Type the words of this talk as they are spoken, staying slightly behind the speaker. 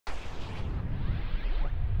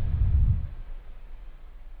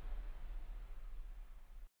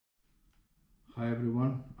Hi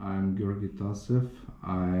everyone, I'm Gjorgi Tasev.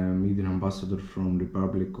 I am EDYN ambassador from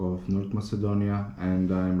Republic of North Macedonia and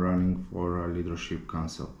I'm running for a leadership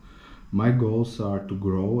council. My goals are to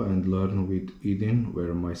grow and learn with EDYN,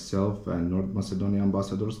 where myself and North Macedonia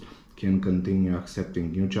ambassadors can continue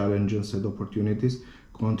accepting new challenges and opportunities,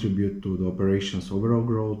 contribute to the operation's overall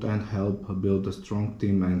growth and help build a strong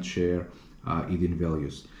team and share EDYN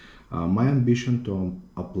values. My ambition to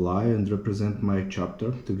apply and represent my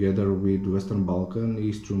chapter together with Western Balkan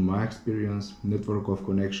is through my experience, network of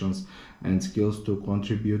connections and skills to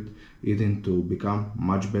contribute EDYN to become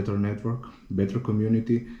much better network, better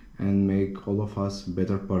community and make all of us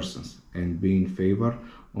better persons and be in favor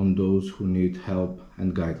on those who need help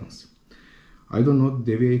and guidance. I do not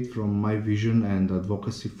deviate from my vision and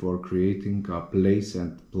advocacy for creating a place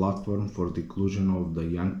and platform for the inclusion of the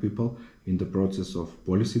young people in the process of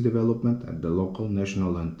policy development at the local,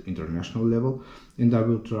 national and international level, and I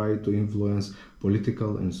will try to influence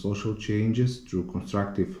political and social changes through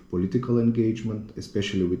constructive political engagement,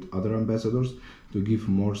 especially with other ambassadors, to give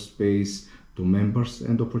more space to members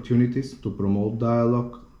and opportunities to promote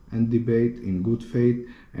dialogue and debate in good faith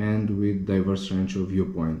and with diverse range of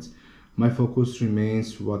viewpoints. My focus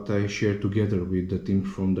remains what I share together with the team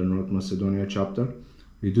from the North Macedonia chapter: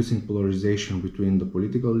 reducing polarization between the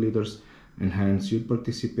political leaders, enhance youth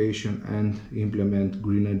participation and implement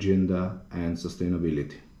green agenda and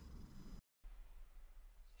sustainability.